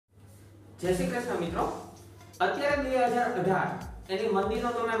જય શ્રી કૃષ્ણ મિત્રો, અત્યારે 2018 એની મંદીનો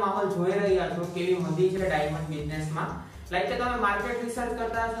તમે માહોલ જોઈ રહ્યા છો. કેવી મંદી છે ડાયમંડ બિઝનેસમાં. લાઈક કે તમે માર્કેટ રિસર્ચ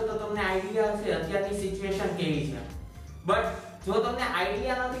કરતા હશો તો તમને આઈડિયા હશે અત્યારની સિચ્યુએશન કેવી છે. બટ જો તમને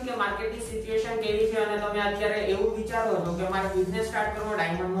આઈડિયા નથી કે માર્કેટની સિચ્યુએશન કેવી છે અને તમે અત્યારે એવું વિચારો છો કે મારે બિઝનેસ સ્ટાર્ટ કરવો,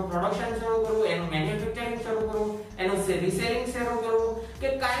 ડાયમંડનું પ્રોડક્શન શરૂ કરવું, એનું મેન્યુફેક્ચરિંગ શરૂ કરવું, એનું રીસેલિંગ શરૂ કરવું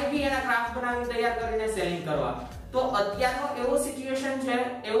કે કાંઈ બી એના ક્રાફ્ટ બનાવીને તૈયાર કરીને સેલિંગ કરવા, તો અત્યારનો એવો સિચ્યુએશન છે,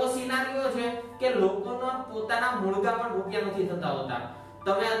 એવો સિનારિયો છે કે લોકોનો પોતાના મુળગા પણ રૂપિયા નથી થતા હોતા.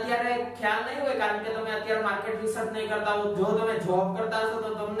 તમે અત્યારે ખ્યાલ નહીં હોય કારણ કે તમે અત્યારે માર્કેટ રિસર્ચ નહીં કરતા હો. જો તમે જોબ કરતા હશો તો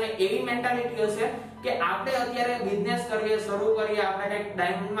તમને એવી મેન્ટાલિટી હશે કે આપણે અત્યારે બિઝનેસ કરીએ, શરૂ કરીએ, આપણે કંઈક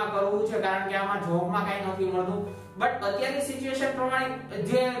ડાયમંડમાં કરવું છે કારણ કે આમાં જોબમાં કંઈ નથી મળતું. બટ અત્યારની સિચ્યુએશન પ્રમાણે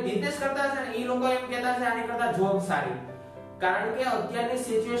જે બિઝનેસ કરતા છે ને એ લોકો એમ કહેતા છે આની કરતા જોબ સારી, કારણ કે અત્યારની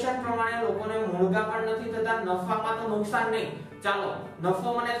સિચ્યુએશન પ્રમાણે લોકોને મુળગા પણ નથી થતા. નફામાં તો નુકસાન નહીં, ચાલો નફો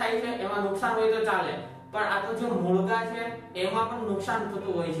મને થાય છે એમાં નુકસાન હોય તો ચાલે, પણ આ તો જે મુળગા છે એમાં પણ નુકસાન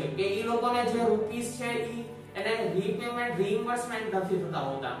થતું હોય છે કે ઈ લોકોને જે રૂપીસ છે ઈ એને રીપેમેન્ટ, રીઇન્વર્સમેન્ટ નથી થતા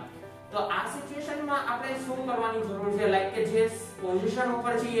હોતા. તો આ સિચ્યુએશનમાં આપણે શું કરવાની જરૂર છે? લાઈક કે જે પોઝિશન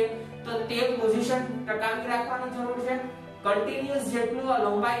ઉપર છીએ તો તે પોઝિશન ટકાવી રાખવાની જરૂર છે. કન્ટિન્યુઅસ જેટલું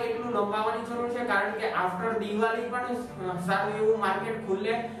લંબાઈ એટલું લંબાવવાની જરૂર છે, કારણ કે આફ્ટર દિવાળી પણ સારું એવું માર્કેટ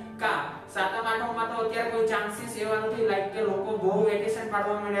ખુલે કા સાતમ આઠમમાં તો અત્યારે કોઈ ચાન્સીસ એવા નથી. લાઈક કે લોકો બહુ વેકેશન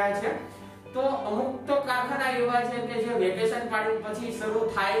પાડવા માંડ્યા છે, તો અમુક તો કારખાના એવા છે કે જે વેકેશન પાડી પછી શરૂ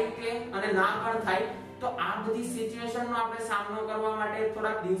થાય કે અને ના પણ થાય. તો આ બધી સિચ્યુએશનનો આપણે સામનો કરવા માટે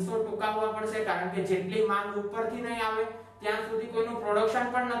થોડાક દિવસો ટૂંકાવવા પડશે, કારણ કે જેટલી માંગ ઉપરથી નહીં આવે ત્યાં સુધી કોઈનું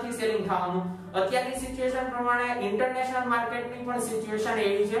પ્રોડક્શન પણ નથી સેલિંગ થવાનું. અત્યારની સિચ્યુએશન પ્રમાણે ઇન્ટરનેશનલ માર્કેટની પણ સિચ્યુએશન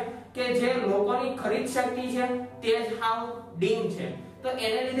એવી છે કે જે લોકોની ખરીદ શક્તિ છે તે જ હાવ ડીમ છે. તો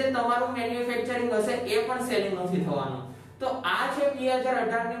એને લીધે તમારું મેન્યુફેક્ચરિંગ હશે એ પણ સેલિંગ નથી થવાનું. તો આ છે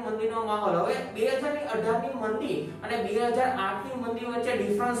 2018 ની મંદીનો માહોલ. હવે 2018 ની મંદી અને 2008 ની મંદી વચ્ચે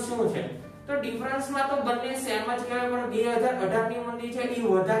ડિફરન્સ શું છે? તો ડિફરન્સમાં તો બંને સેમ જ કહેવાય, પણ 2018 ની મંદી છે એ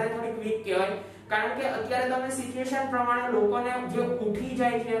વધારે થોડીક વીક કહેવાય, કારણ કે અત્યારે તમે સિચ્યુએશન પ્રમાણે લોકોને જે ઉઠી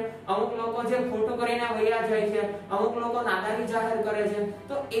જાય છે, અમુક લોકો જે ખોટું કરીને વયા જાય છે, અમુક લોકો નાદારી જાહેર કરે છે,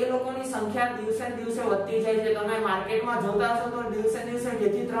 તો એ લોકોની સંખ્યા દિવસે ને દિવસે વધતી જાય છે. તમે માર્કેટમાં જોતા હશો તો દિવસે દિવસે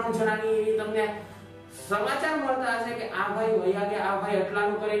 2 થી 3 જણાની એવી તમને સમાચાર મળતા હશે કે આ ભાઈ વયા ગયા, આ ભાઈ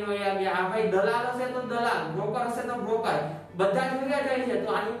એટલાનું કરીને વયા ગયા, આ ભાઈ દલાલ હશે તો દલાલ, બ્રોકર હશે તો બ્રોકર, બધા જ વયા જાય છે.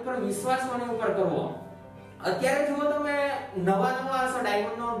 તો આની ઉપર વિશ્વાસ કોની ઉપર કરવો? અત્યારે જો તમે નવા હશો,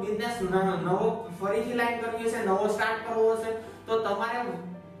 ડાયમંડનો બિઝનેસ નવો ફરીથી લાઈન કરવી હશે, નવો સ્ટાર્ટ કરવો હશે, તો તમારે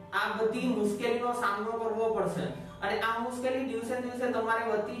આ બધી મુશ્કેલીનો સામનો કરવો પડશે અને આ મુશ્કેલી દિવસે દિવસે તમારે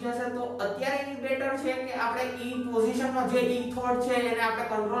વધતી જશે. તો અત્યારે એ બેટર છે કે આપણે ઈ પોઝિશનમાં જે ઈ થોટ છે એને આપણે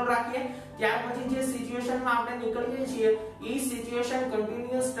કંટ્રોલ રાખીએ. ત્યાર પછી જે સિચ્યુએશનમાં આપણે નીકળીએ છીએ ઈ સિચ્યુએશન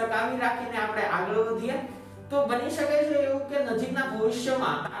કન્ટિન્યુઅસ ટકાવી રાખીને આપણે આગળ વધીએ. તો બની શકે છે એવું કે નજીકના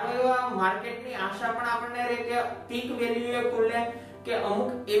ભવિષ્યમાં એવા માર્કેટની આશા પણ આપણને રહે કે પીક વેલ્યુએ ખુલે, કે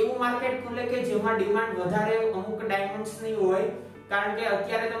અમુક એવું માર્કેટ ખુલે કે જેમાં ડિમાન્ડ વધારે અમુક ડાયમંડ્સની હોય, કારણ કે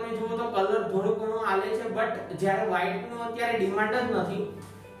અત્યારે તમે જુઓ તો કલર થોડું ઘણું હાલે છે, બટ જ્યારે વ્હાઇટનું અત્યારે ડિમાન્ડ જ નથી.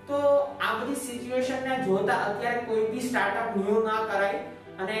 તો આ બધી સિચ્યુએશનને જોતા અત્યારે કોઈ બી સ્ટાર્ટઅપ ન્યુ ના કરાય.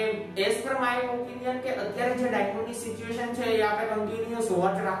 અને એઝ પર માય ઓપિનિયન કે અત્યારે જે ડાયમંડની સિચ્યુએશન છે એ આપણે કન્ટિન્યુઅસ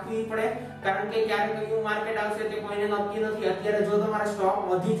વોચ રાખવી પડે, કારણ કે ક્યારે કયું માર્કેટ આવશે તે કોઈને નક્કી નથી. અત્યારે જો તમારો સ્ટોક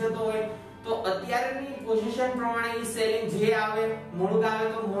વધી જતો હોય તો અત્યારની પોઝિશન પ્રમાણે ઈ સેલિંગ જે આવે, મુળગા આવે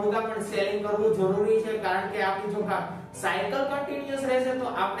તો મુળગા પણ સેલિંગ કરવું જરૂરી છે, કારણ કે આપણી જો સાયકલ કન્ટિન્યુઅસ રહેશે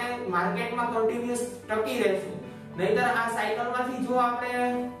તો આપણે માર્કેટમાં કન્ટિન્યુઅસ ટકી રહેશું. નહીતર આ સાયકલમાંથી જો આપણે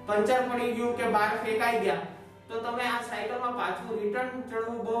પંચર પડી ગયું કે બહાર ફેંકાઈ ગયા તો તમે આ સાયકલમાં પાછું રિટર્ન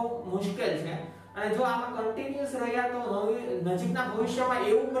ચડવું બહુ મુશ્કેલ છે. અને જો આમાં કન્ટિન્યુઅસ રહ્યા તો નજીકના ભવિષ્યમાં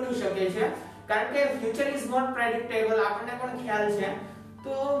એવું બની શકે છે, કારણ કે ફ્યુચર ઇઝ નોટ પ્રેડિક્ટેબલ, આપણને પણ ખ્યાલ છે.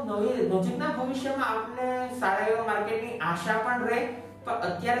 તો નજીકના ભવિષ્યમાં આપણે સારા એવા માર્કેટની આશા પણ રહે, પણ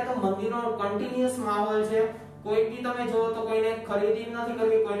અત્યારે તો મંદીનો કન્ટિન્યુઅસ માહોલ છે. કોઈ બી તમે જોવો તો કોઈને ખરીદી નથી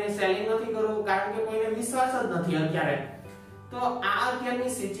કરવી, કોઈને સેલિંગ નથી કરવું, કારણ કે કોઈને વિશ્વાસ જ નથી અત્યારે. તો આ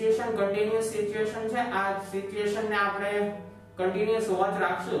અત્યારની સિચ્યુએશન કન્ટિન્યુઅસ સિચ્યુએશન છે. આ સિચ્યુએશનને આપણે કન્ટિન્યુઅસ વોચ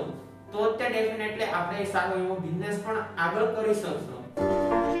રાખશું તો તે ડેફિનેટલી આપણે સારો એવો બિઝનેસ પણ આગળ કરી શકશું.